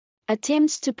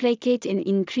Attempts to placate an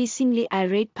increasingly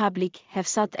irate public have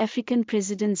South African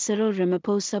President Cyril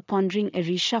Ramaphosa pondering a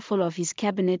reshuffle of his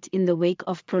cabinet in the wake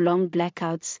of prolonged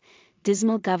blackouts,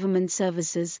 dismal government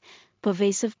services,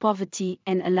 pervasive poverty,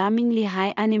 and alarmingly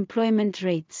high unemployment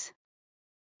rates.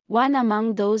 One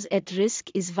among those at risk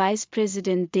is Vice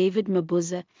President David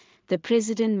Mabuza. The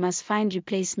president must find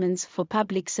replacements for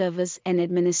Public Service and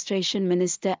Administration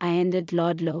Minister Ayanda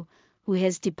Dlodlo, who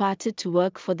has departed to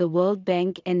work for the World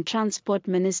Bank, and Transport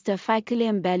Minister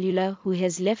Fikile Mbalula, who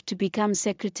has left to become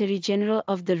Secretary General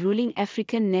of the ruling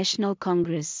African National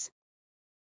Congress.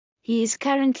 He is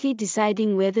currently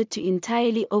deciding whether to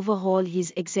entirely overhaul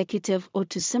his executive or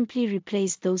to simply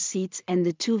replace those seats and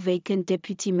the two vacant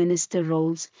deputy minister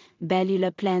roles.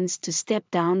 Mbalula plans to step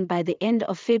down by the end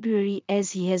of February,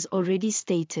 as he has already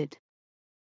stated.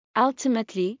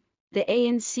 Ultimately, the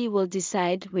ANC will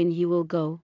decide when he will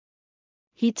go.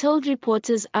 He told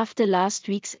reporters after last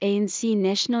week's ANC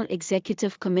National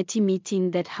Executive Committee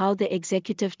meeting that how the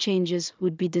executive changes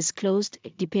would be disclosed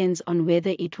depends on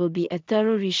whether it will be a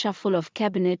thorough reshuffle of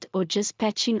cabinet or just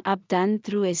patching up done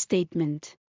through a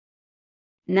statement.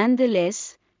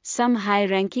 Nonetheless, some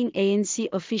high-ranking ANC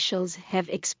officials have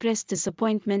expressed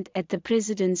disappointment at the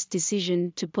president's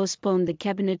decision to postpone the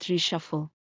cabinet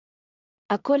reshuffle.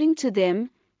 According to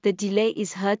them, the delay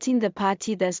is hurting the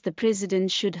party, thus the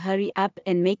president should hurry up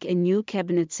and make a new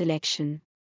cabinet selection.